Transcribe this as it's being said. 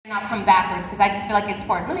I'll come backwards because I just feel like it's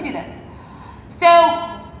important. Let me do this. So,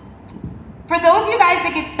 for those of you guys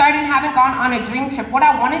that get started and haven't gone on a dream trip, what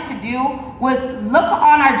I wanted to do was look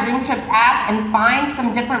on our Dream Trips app and find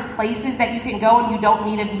some different places that you can go and you don't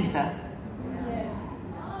need a visa.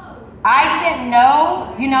 I didn't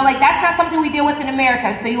know, like that's not something we deal with in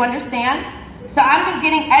America, so you understand? So I'm just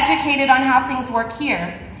getting educated on how things work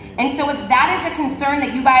here. And so if that is a concern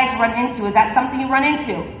that you guys run into, is that something you run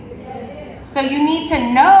into? So you need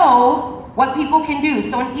to know what people can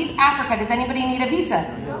do. So in East Africa, does anybody need a visa?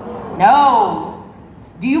 No.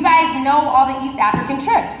 Do you guys know all the East African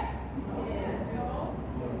trips?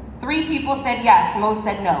 3 people said yes, most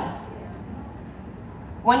said no.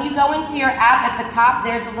 When you go into your app at the top,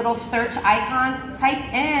 there's a little search icon. Type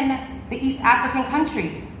in the East African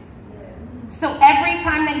countries. So every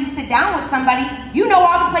time that you sit down with somebody, you know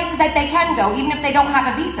all the places that they can go, even if they don't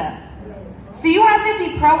have a visa. So you have to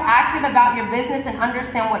be proactive about your business and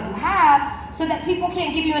understand what you have so that people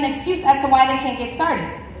can't give you an excuse as to why they can't get started.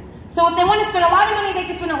 So if they want to spend a lot of money, they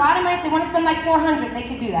can spend a lot of money. If they want to spend like $400, they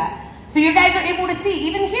can do that. So you guys are able to see,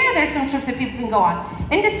 even here, there's some trips that people can go on.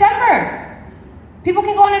 In December, people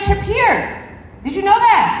can go on a trip here. Did you know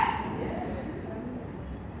that?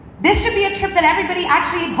 This should be a trip that everybody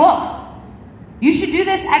actually books. You should do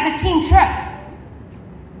this as a team trip.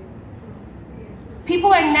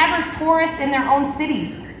 People are never tourists in their own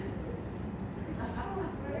cities.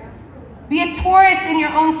 Be a tourist in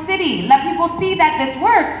your own city. Let people see that this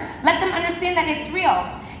works. Let them understand that it's real.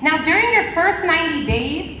 Now, during your first 90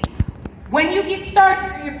 days, when you get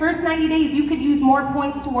started, your first 90 days, you could use more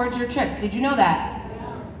points towards your trips. Did you know that?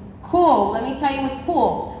 Cool. Let me tell you what's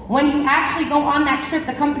cool. When you actually go on that trip,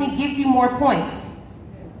 the company gives you more points.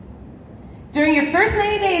 During your first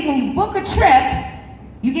 90 days, when you book a trip,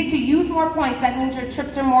 you get to use more points. That means your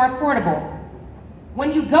trips are more affordable.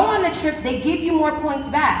 When you go on the trip, they give you more points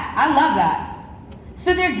back. I love that.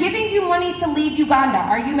 So they're giving you money to leave Uganda.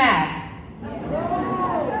 Are you mad?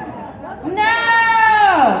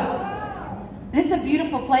 No! It's a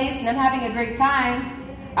beautiful place and I'm having a great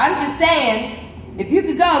time. I'm just saying, if you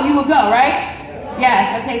could go, you will go, right?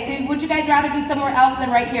 Yes. Okay, so would you guys rather be somewhere else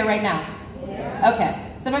than right here, right now? Okay.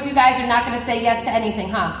 Some of you guys are not going to say yes to anything,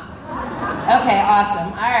 huh? Okay,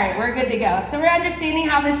 awesome. All right, we're good to go. So we're understanding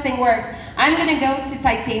how this thing works. I'm going to go to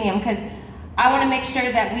titanium because I want to make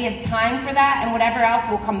sure that we have time for that, and whatever else,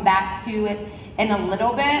 we'll come back to it in a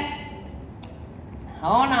little bit.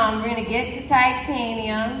 Hold on, we're going to get to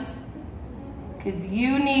titanium because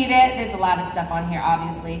you need it. There's a lot of stuff on here,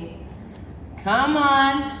 obviously. Come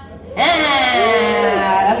on.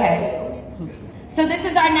 Okay. So this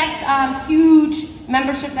is our next huge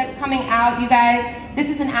membership that's coming out, you guys. This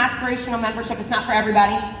is an aspirational membership. It's not for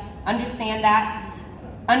everybody. Understand that.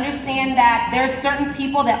 Understand that there's certain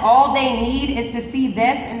people that all they need is to see this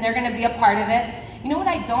and they're going to be a part of it. You know what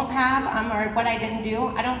I don't have, or what I didn't do?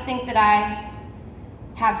 I don't think that I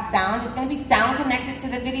have sound. It's going to be sound connected to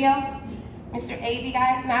the video. Mr. AV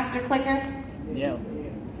guy, Master Clicker. Yeah.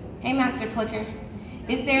 Hey, Master Clicker.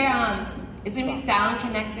 Is there going to be sound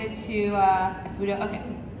connected to a video? Okay.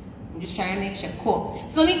 I'm just trying to make sure. Cool.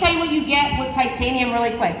 So let me tell you what you get with titanium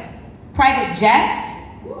really quick. Private jets.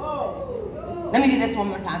 Let me do this one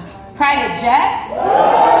more time. Private jets.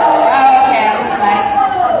 Oh, okay.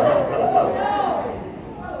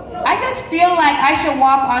 I just feel like I should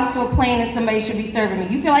walk onto a plane and somebody should be serving me.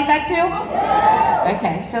 You feel like that too?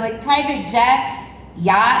 Okay. So like private jets,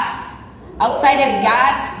 yachts, outside of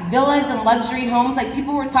yachts, villas and luxury homes. Like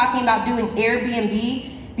people were talking about doing Airbnb.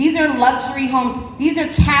 These are luxury homes. These are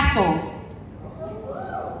castles.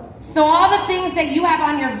 So all the things that you have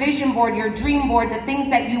on your vision board, your dream board, the things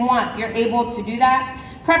that you want, you're able to do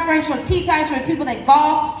that. Preferential tea times for the people that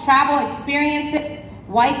golf, travel, experience it.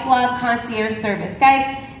 White glove concierge service.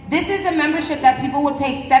 Guys, this is a membership that people would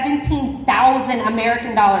pay 17,000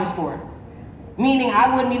 American dollars for. Meaning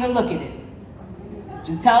I wouldn't even look at it.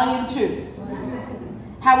 Just telling you the truth.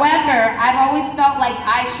 However, I've always felt like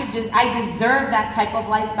I deserve that type of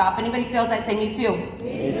lifestyle. If anybody feels that, say me too.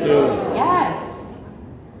 Me too. Yes.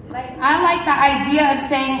 Like I like the idea of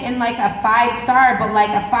staying in like a 5-star, but like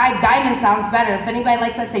a 5 diamond sounds better. If anybody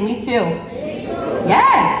likes that, say me too. Me too.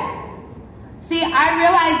 Yes. See, I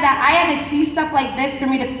realized that I had to see stuff like this for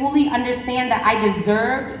me to fully understand that I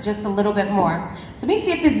deserved just a little bit more. So let me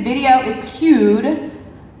see if this video is cued.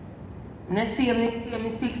 Let's see, let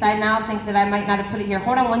me see, because I now think that I might not have put it here.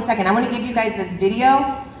 Hold on one second. I want to give you guys this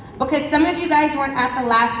video because some of you guys weren't at the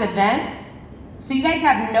last event. So you guys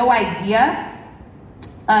have no idea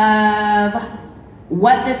of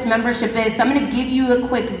what this membership is. So I'm going to give you a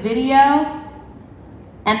quick video.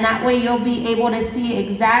 And that way you'll be able to see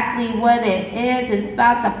exactly what it is. It's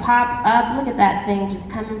about to pop up. Look at that thing just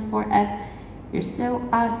coming for us. You're so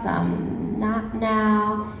awesome. Not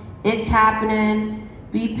now. It's happening.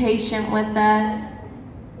 Be patient with us.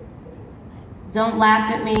 Don't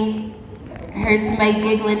laugh at me. I heard somebody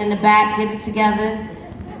giggling in the back. Get it together.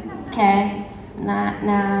 Okay. Not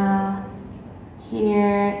now.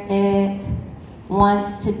 Here it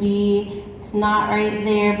wants to be. It's not right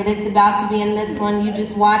there, but it's about to be in this one. You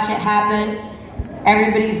just watch it happen.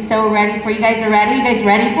 Everybody's so ready for it. You guys are ready? You guys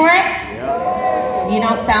ready for it? Yeah. You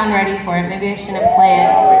don't sound ready for it. Maybe I shouldn't play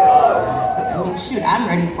it. I mean, shoot, I'm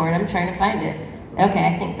ready for it. I'm trying to find it. Okay,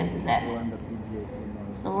 I think this is it.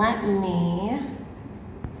 So let me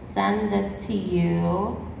send this to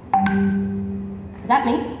you. Is that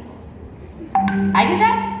me? I did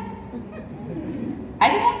that? I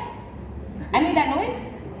did that? I made that noise?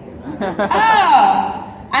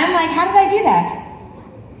 Oh! I'm like, how did I do that?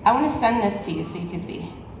 I want to send this to you so you can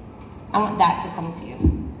see. I want that to come to you.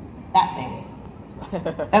 That thing.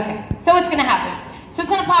 Okay, so it's going to happen. So it's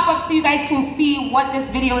going to pop up so you guys can see what this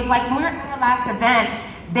video is like. When we were at the last event,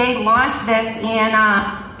 they launched this, and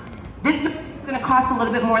this is going to cost a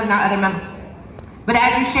little bit more than our other members. But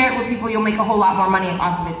as you share it with people, you'll make a whole lot more money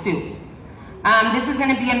off of it too. This is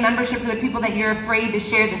going to be a membership for the people that you're afraid to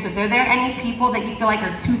share this with. Are there any people that you feel like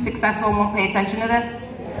are too successful and won't pay attention to this?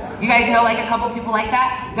 You guys know like a couple people like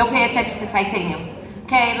that? They'll pay attention to Titanium.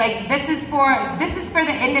 Okay, like this is for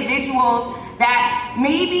the individuals that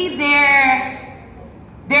maybe their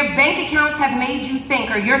bank accounts have made you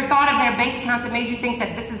think, or your thought of their bank accounts have made you think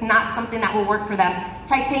that this is not something that will work for them.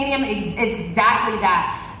 Titanium is exactly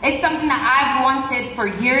that. It's something that I've wanted for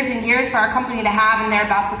years and years for our company to have, and they're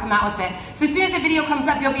about to come out with it. So as soon as the video comes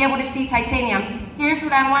up, you'll be able to see Titanium. Here's what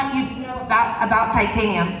I want you to know about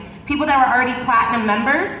Titanium. People that are already platinum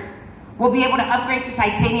members will be able to upgrade to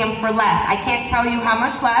Titanium for less. I can't tell you how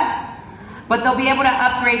much less, but they'll be able to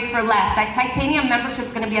upgrade for less. That Titanium membership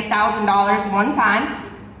is going to be $1,000 one time,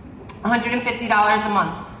 $150 a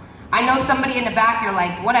month. I know somebody in the back, you're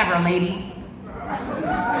like, whatever, lady.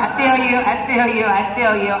 I feel you.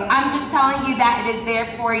 I'm just telling you that it is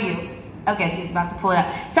there for you. Okay, he's about to pull it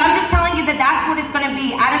up. So I'm just telling you that that's what it's going to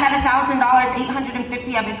be. Out of that $1,000,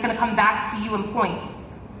 850 of it's going to come back to you in points.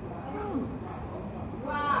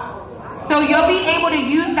 So you'll be able to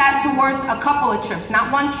use that towards a couple of trips.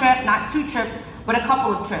 Not one trip, not two trips, but a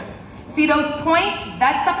couple of trips. See those points?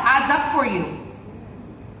 That stuff adds up for you.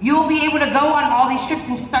 You'll be able to go on all these trips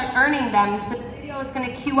and start earning them. So the video is going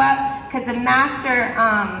to queue up because the master,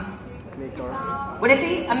 what is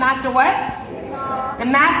he? A master what? The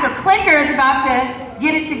master clicker is about to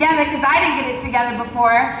get it together because I didn't get it together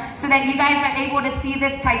before, so that you guys are able to see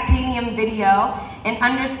this Titanium video and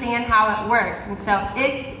understand how it works. And so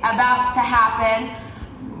it's about to happen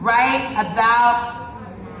right about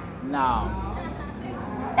now.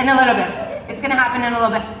 In a little bit. It's going to happen in a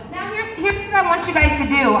little bit. Now here's what I want you guys to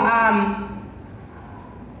do.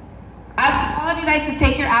 I want all of you guys to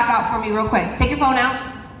take your app out for me real quick. Take your phone out.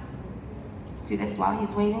 Do this while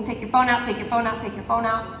he's waiting. Take your phone out, take your phone out, take your phone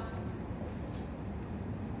out.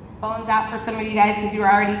 Phone's out for some of you guys because you were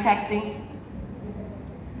already texting.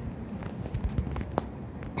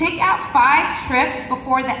 Pick out 5 trips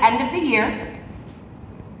before the end of the year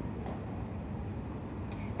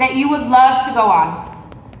that you would love to go on.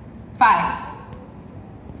 5.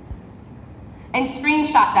 And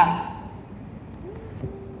screenshot them.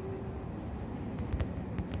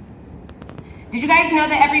 Did you guys know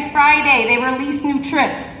that every Friday they release new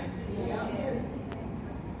trips?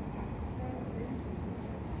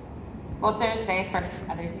 Well, Thursday for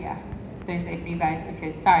others, yeah. Thursday for you guys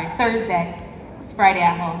because, sorry, Thursday. It's Friday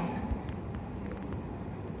at home.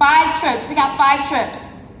 5 trips. Pick out 5 trips.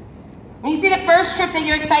 When you see the first trip that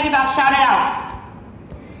you're excited about, shout it out.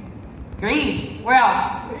 Greece. Where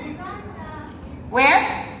else? Uganda.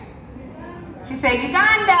 Where? She said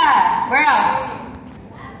Uganda. Where else?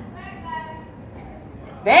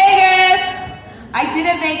 Vegas. I did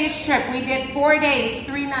a Vegas trip. We did 4 days,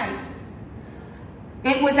 3 nights.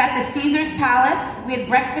 It was at the Caesars Palace. We had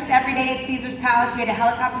breakfast every day at Caesars Palace. We had a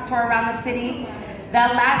helicopter tour around the city. The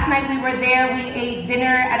last night we were there, we ate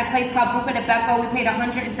dinner at a place called Buca di Beppo. We paid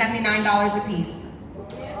 $179 a piece.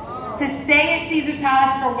 To stay at Caesars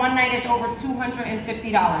Palace for 1 night is over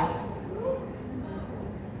 $250.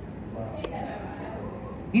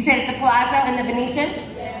 You said it's the Plaza and the Venetian?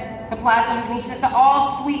 Yeah. The Plaza and the Venetian. It's an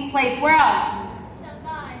all-suite place. Where else?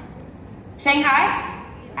 Shanghai. Shanghai?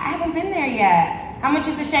 I haven't been there yet. How much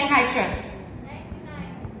is the Shanghai trip?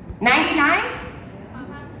 99.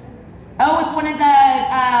 Oh, it's one of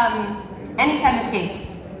the Anytime Escapes.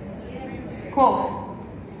 Cool.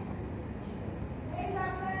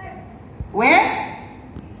 Where?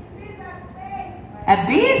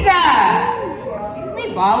 Ibiza. Excuse me,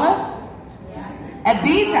 baller.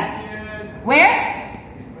 Ibiza. Where?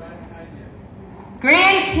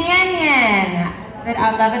 Grand Canyon.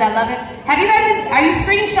 I love it, I love it. Have you guys, are you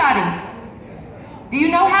screenshotting? Do you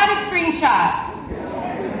know how to screenshot?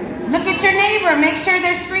 Look at your neighbor, make sure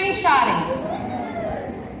they're screenshotting.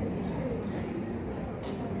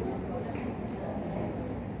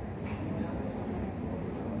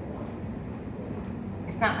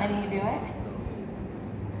 It's not letting you do it?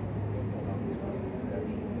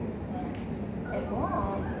 It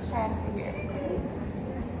won't. Let's try to figure it out.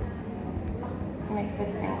 Make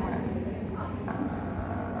this thing work.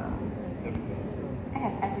 I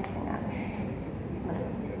have everything up. Look.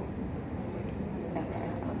 Okay.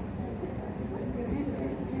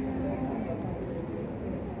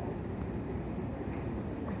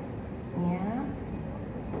 Yeah.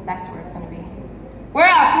 That's where it's gonna be. Where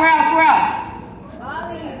else? Where else? Where else?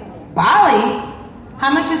 Bali?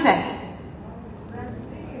 How much is it?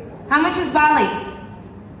 How much is Bali?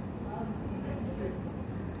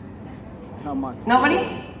 Not much. Nobody?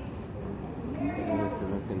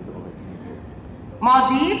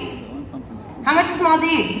 Maldives? How much is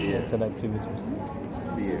Maldives? Yeah, it's an activity.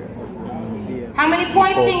 Beer. How many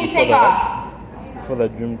points can you take off? For the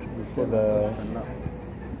dream, for the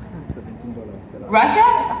 $17. Russia?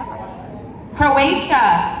 Croatia.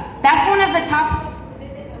 That's one of the top in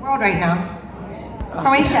the world right now.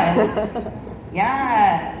 Croatia.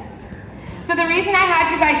 Yes. So the reason I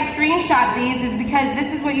had you guys screenshot these is because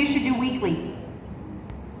this is what you should do weekly.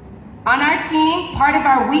 On our team, part of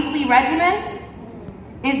our weekly regimen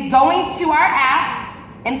is going to our app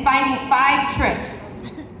and finding 5 trips.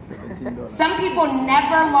 Some people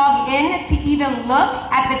never log in to even look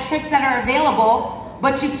at the trips that are available,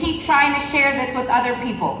 but you keep trying to share this with other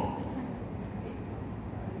people.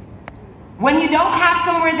 When you don't have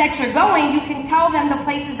somewhere that you're going, you can tell them the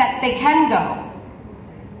places that they can go.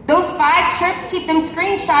 Those 5 trips, keep them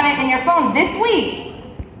screenshotted in your phone this week.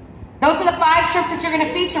 Those are the 5 trips that you're going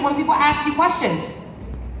to feature when people ask you questions.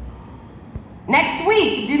 Next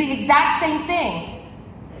week, do the exact same thing.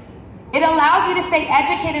 It allows you to stay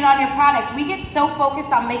educated on your products. We get so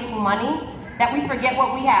focused on making money that we forget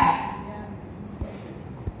what we have.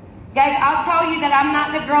 Guys, I'll tell you that I'm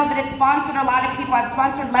not the girl that has sponsored a lot of people. I've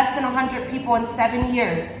sponsored less than 100 people in 7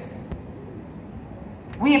 years.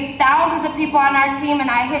 We have thousands of people on our team, and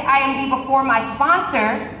I hit IMD before my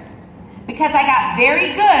sponsor because I got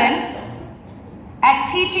very good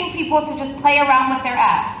at teaching people to just play around with their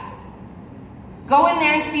app. Go in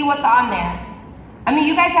there and see what's on there. I mean,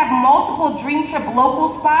 you guys have multiple Dream Trip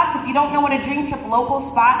local spots. If you don't know what a Dream Trip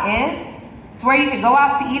local spot is, it's where you could go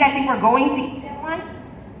out to eat. I think we're going to eat at one.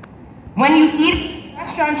 When you eat at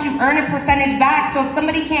restaurants, you earn a percentage back. So if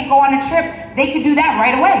somebody can't go on a trip, they could do that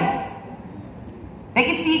right away. They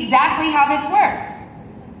can see exactly how this works.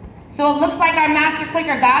 So it looks like our master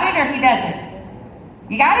clicker got it, or he doesn't.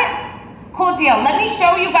 You got it? Cool deal. Let me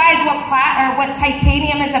show you guys what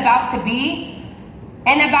titanium is about to be.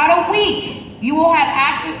 In about a week, you will have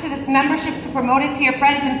access to this membership to promote it to your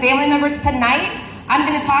friends and family members. Tonight, I'm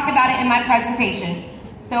going to talk about it in my presentation.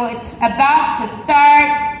 So it's about to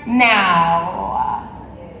start now.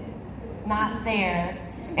 Not there.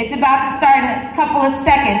 It's about to start in a couple of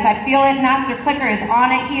seconds. I feel it. Master Clicker is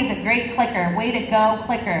on it. He is a great clicker. Way to go,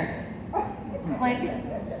 clicker. Click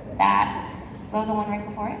that. So the one right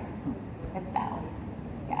before it? It's that one.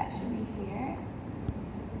 Yeah, it should be here.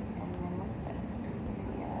 And then what's this?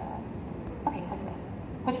 Yeah. Okay, click this.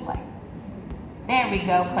 Push play. There we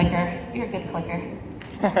go, clicker. You're a good clicker.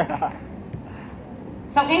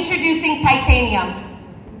 So introducing titanium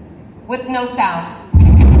with no sound.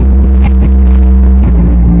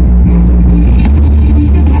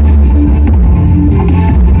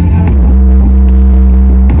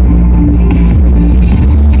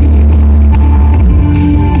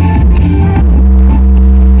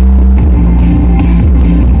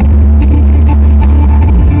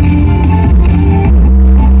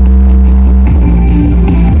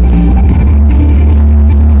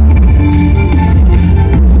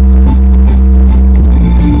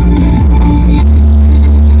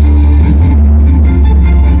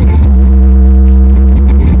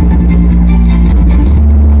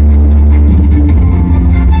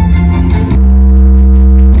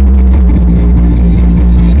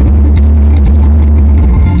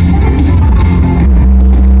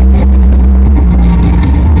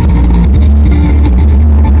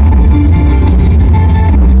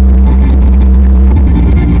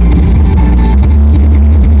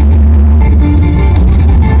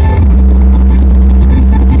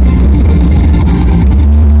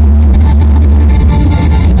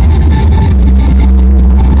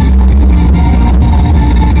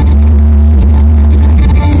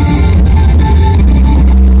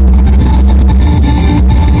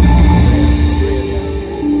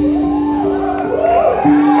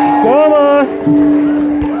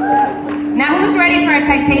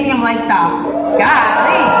 titanium lifestyle. Golly.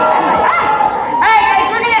 I'm like, ah. All right,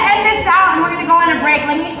 guys, we're gonna end this out and we're gonna go on a break.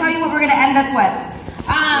 Let me show you what we're gonna end this with.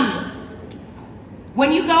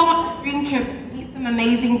 When you go on a dream trip, meet some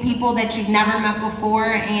amazing people that you've never met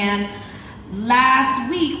before. And last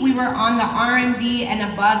week we were on the R&D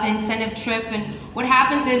and above incentive trip. And what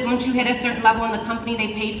happens is once you hit a certain level in the company,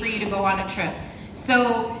 they pay for you to go on a trip.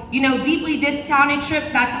 So, you know, deeply discounted trips,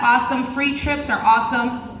 that's awesome. Free trips are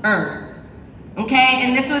awesome-er. Okay,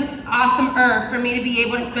 and this was awesome-er for me to be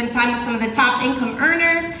able to spend time with some of the top income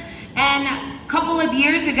earners. And a couple of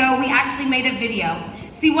years ago, we actually made a video.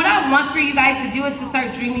 See, what I want for you guys to do is to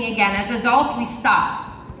start dreaming again. As adults, we stop.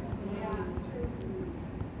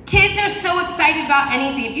 Kids are so excited about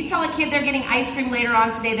anything. If you tell a kid they're getting ice cream later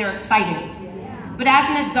on today, they're excited. But as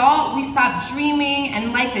an adult, we stop dreaming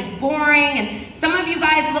and life is boring. And some of you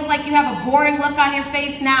guys look like you have a boring look on your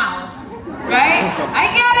face now. Right? I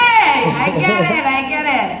get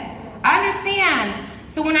it. I understand.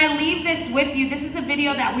 So when I leave this with you, this is a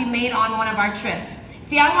video that we made on one of our trips.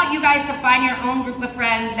 See, I want you guys to find your own group of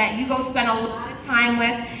friends that you go spend a lot of time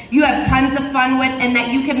with, you have tons of fun with, and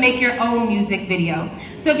that you can make your own music video.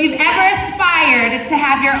 So if you've ever aspired to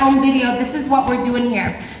have your own video, this is what we're doing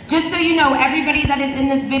here. Just so you know, everybody that is in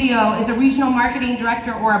this video is a regional marketing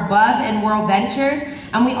director or above in World Ventures,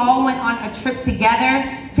 and we all went on a trip together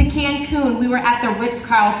to Cancun. We were at the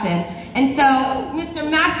Ritz-Carlton. And so, Mr.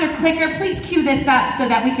 Master Clicker, please cue this up so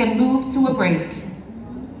that we can move to a break.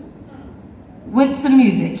 With some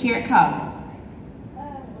music. Here it comes.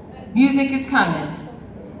 Music is coming.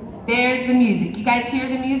 There's the music. You guys hear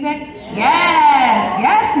the music? Yes!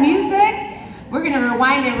 Yes, music! We're gonna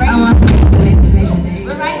rewind it right now.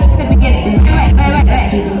 We're right to the beginning. Wait, we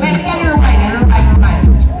gotta rewind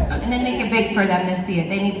it. And then make it big for them to see it.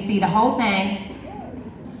 They need to see the whole thing.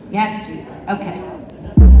 Yes, Jesus. Okay.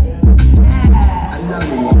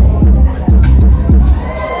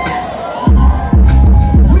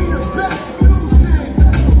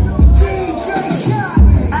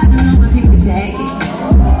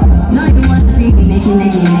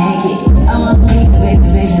 Naked. I want to make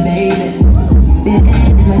baby. Spit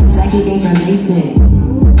ass when it's like you came from Maytag.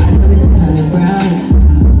 I know it's kind of brown.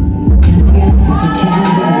 I got just a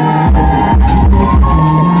camera.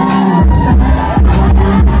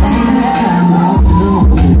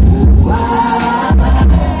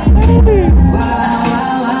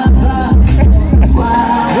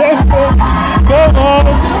 Come on!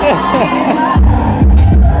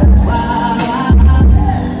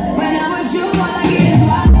 When I'm with you, all I get is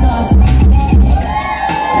wild.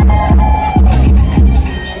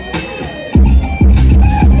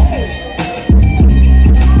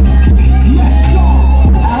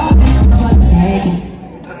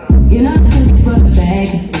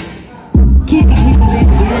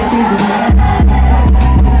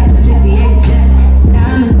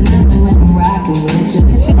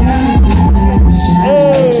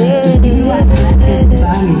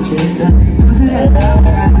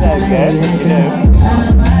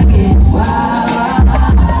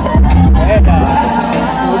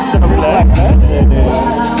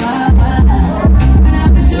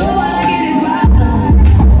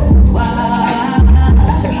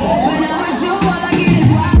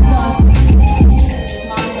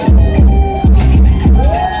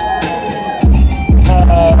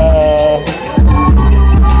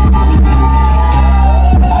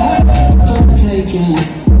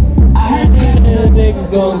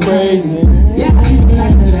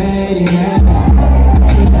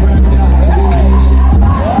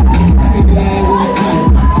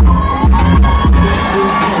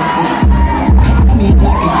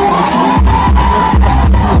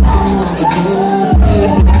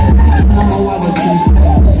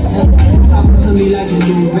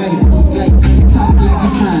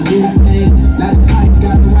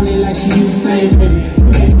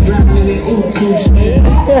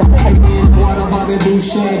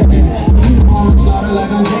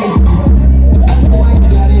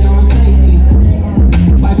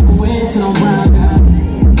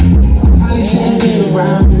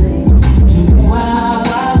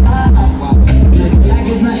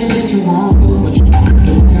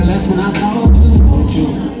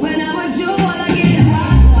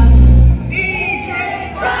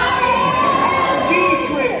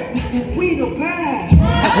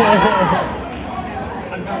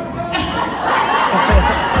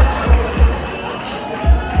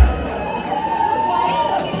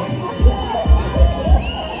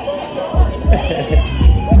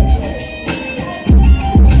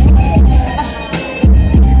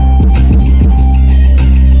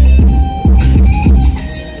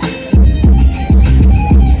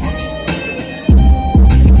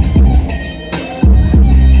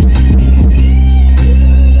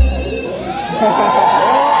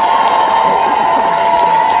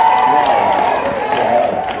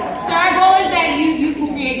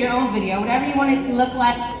 viral video, whatever you want it to look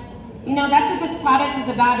like. You know, that's what this product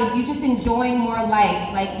is about, is you just enjoying more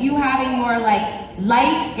life. Like you having more like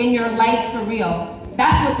life in your life for real.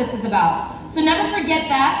 That's what this is about. So never forget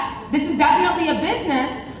that. This is definitely a business,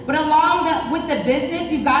 but with the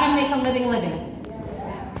business, you've got to make a living.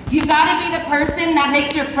 You've got to be the person that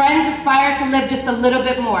makes your friends aspire to live just a little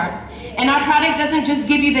bit more. And our product doesn't just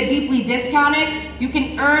give you the deeply discounted, you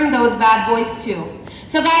can earn those bad boys too.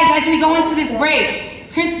 So guys, as we go into this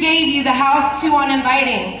break, Chris gave you the house 2 on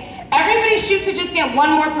inviting. Everybody shoot to just get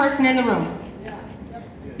one more person in the room.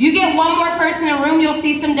 You get one more person in the room, you'll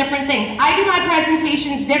see some different things. I do my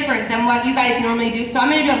presentations different than what you guys normally do, so I'm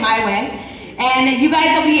gonna do it my way. And you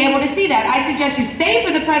guys will be able to see that. I suggest you stay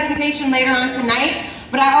for the presentation later on tonight,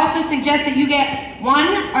 but I also suggest that you get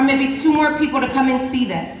 1 or maybe 2 more people to come and see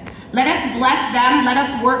this. Let us bless them, let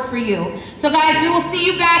us work for you. So guys, we will see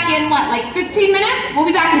you back in what, like 15 minutes? We'll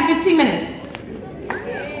be back in 15 minutes.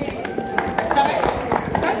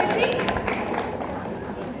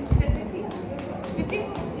 15?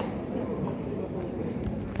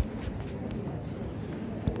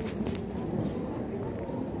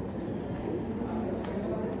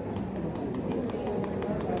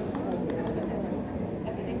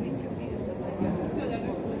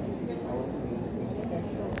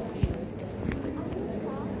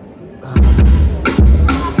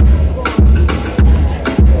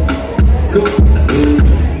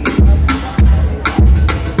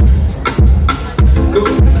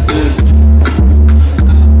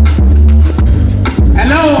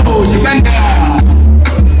 Hello, Uganda.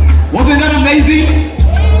 Wasn't that amazing?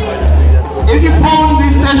 If you found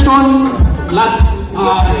this session like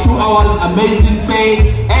 2 hours amazing,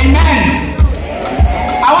 say amen.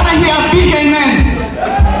 I want to hear a big amen.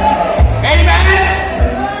 Amen.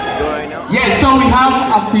 Yes, so we have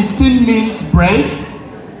a 15 minutes break.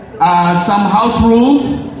 Some house rules.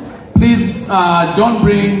 Please don't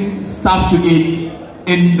bring stuff to eat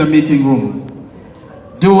in the meeting room.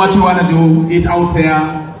 Do what you want to do, eat out there,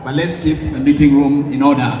 but let's keep the meeting room in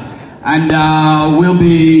order. And we'll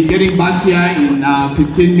be getting back here in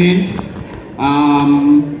 15 minutes.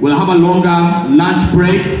 We'll have a longer lunch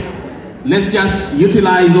break. Let's just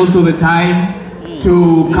utilize also the time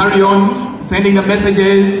to carry on sending the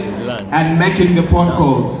messages and making the phone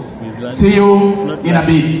calls. See you in a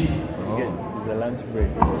bit. It's a lunch break.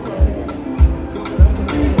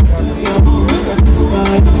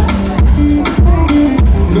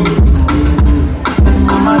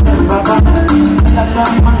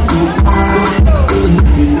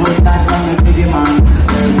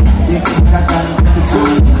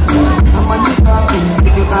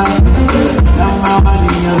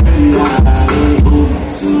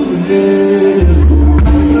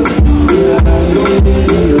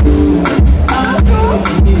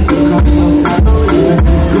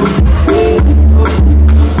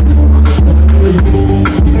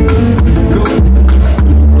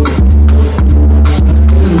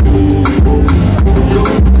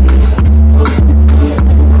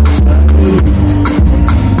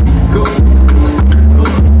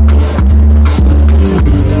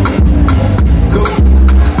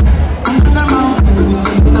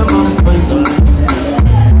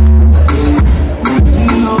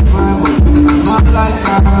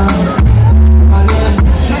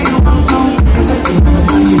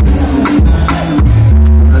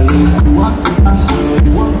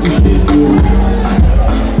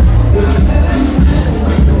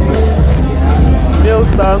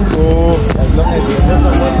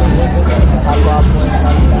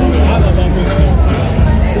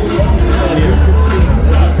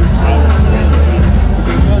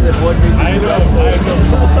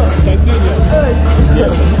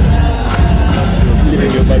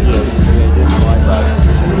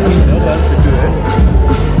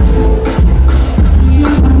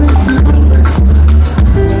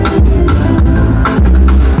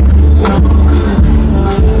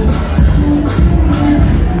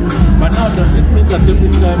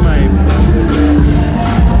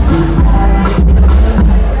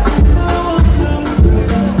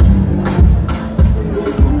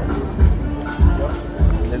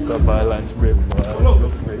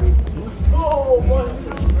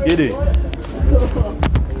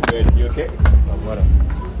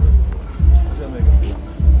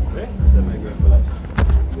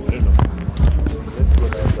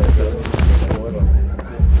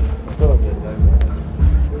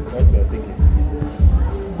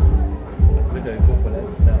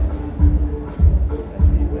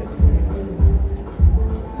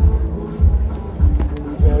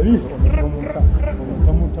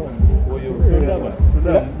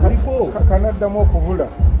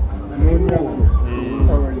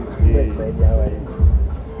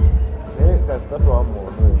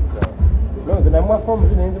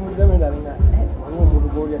 forms in the museum and I want to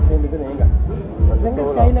go to same as an anger. Then this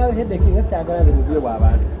kind of head the king is Saga and review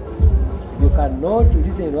about. You cannot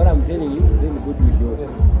listen what I'm telling you, then go to your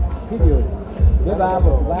video. Never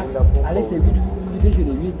unless a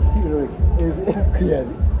invitation is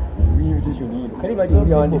clearly. Invitation. Can you imagine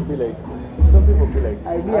me on display like some people be like,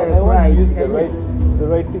 I want to use the right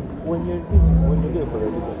thing. When you're there for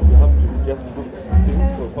everything, you have to just do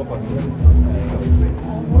things for purpose.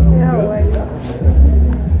 Yeah, why not?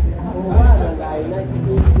 I like the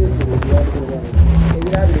invitation.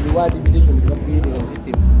 You have the reward invitation to create a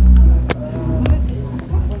system.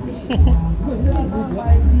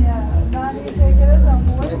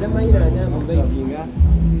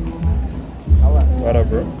 What up,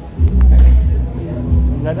 bro?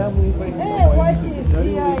 Hey, what is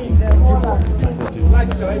here in the Holland?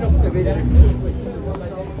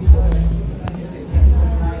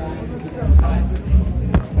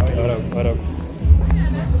 What up?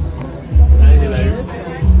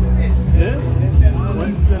 Yeah?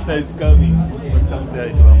 When the side is coming, what comes here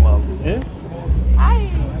to my mom? Yeah?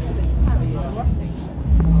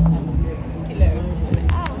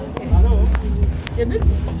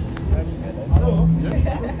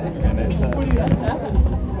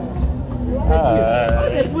 All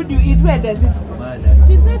the food you eat, where does it go? It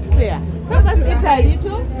is not fair. Some of us eat a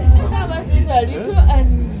little, some of us eat a little, and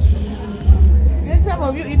then some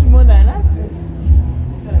of you eat more than us.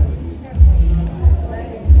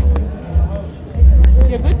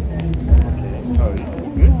 You're good? Okay. How are you?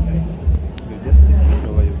 Good? You're just sitting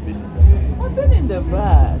over your bed. I've been in the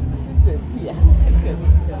bag. Sit here.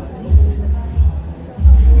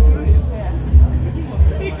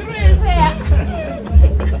 He grew his hair.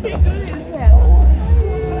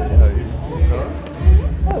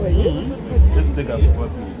 How are you? Let's take a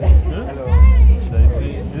photo. Hello. Should I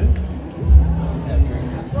see it?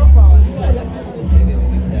 Come on.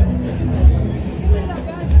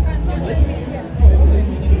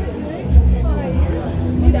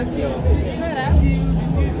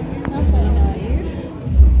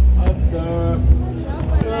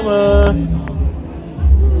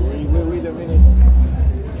 Wait a minute.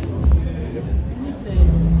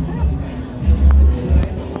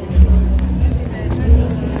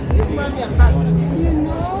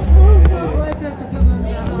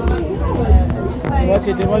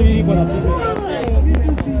 What are you going to do?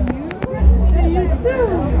 See you too.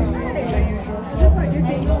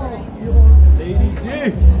 Lady J.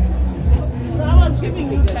 I was giving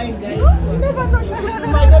you time, guys. You never know.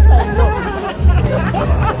 My daughter, no.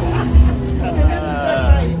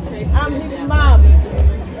 I'm his mom.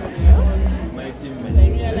 My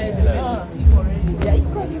teammate. Yeah, you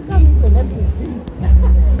come in everything.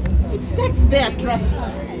 It starts there, trust. How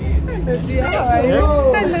are you?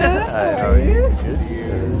 Hello. Hi, how are you? Good.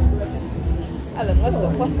 Alan, what's the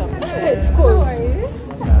awesome? It's cool. How are you?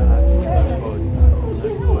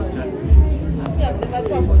 Yeah, I've never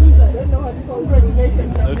traveled. I don't know how to call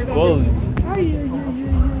congratulations. Not cold. Thank you.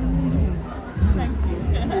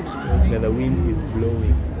 Yeah, the wind is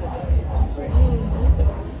blowing.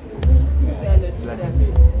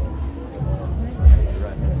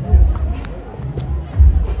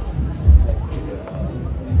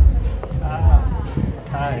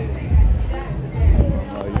 Hi.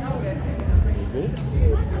 How are you? You good?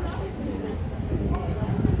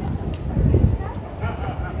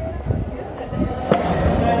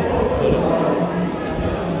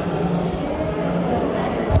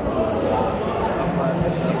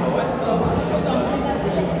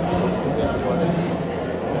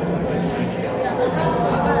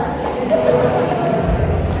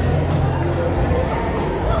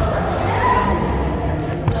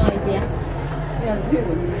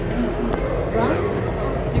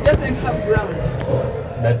 It doesn't have ground.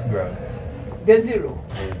 That's ground. The zero.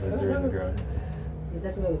 Yeah, the zero is ground. Is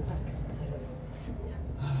that where we parked?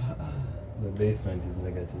 The basement is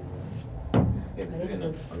negative. Yeah, there's even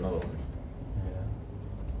another one.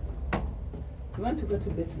 Yeah. You want to go to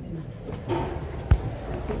basement?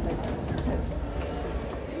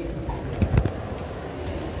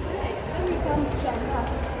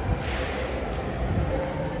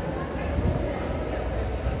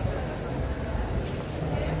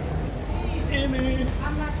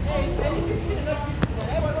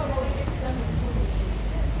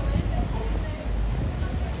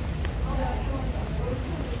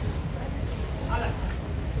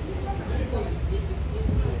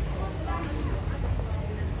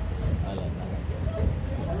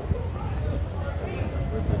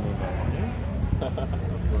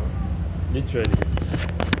 Literally.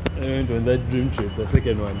 I went on that dream trip, the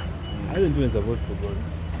second one. I wasn't even supposed to go. I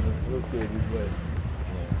was supposed to go with this boy.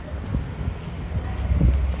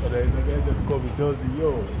 And then the guy just called me, tells me,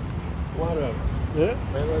 yo, what up? Yeah?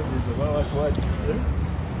 My wife is what? Yeah?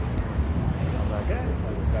 I'm like,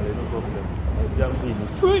 no problem. I jump in.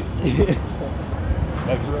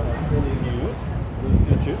 Like, bro, I'm telling you, those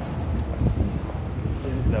 2 trips,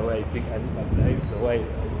 this is the way I think I live my life, the way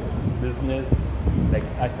this business, like,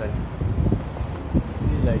 actually.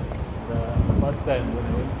 See, like, the first time when I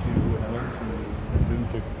went to the Zoom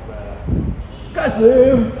trip,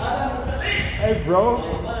 Kasim! Hey, bro!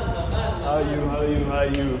 How are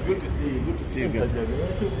you? Good to see you again.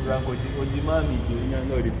 Ojimami, you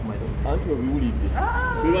know it much. Aren't you really?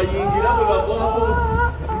 We were yingira, we were going.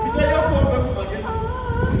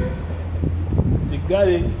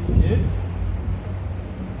 Chigari, yeah?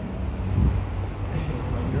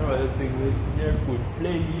 My grandmother saying, "Let's could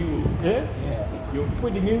play you, yeah? You're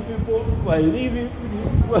putting in people while leaving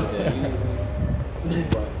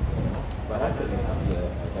people." But actually, you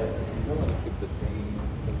don't want to keep the same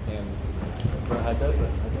family. But Hadassah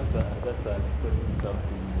put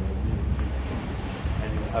something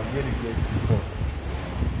and I'm very grateful.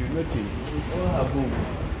 You notice,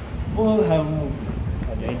 all have moved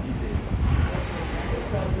at 90 days.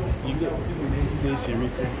 You get 90 days she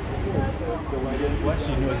recently. What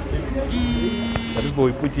she knows, but people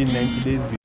we put in 90 days.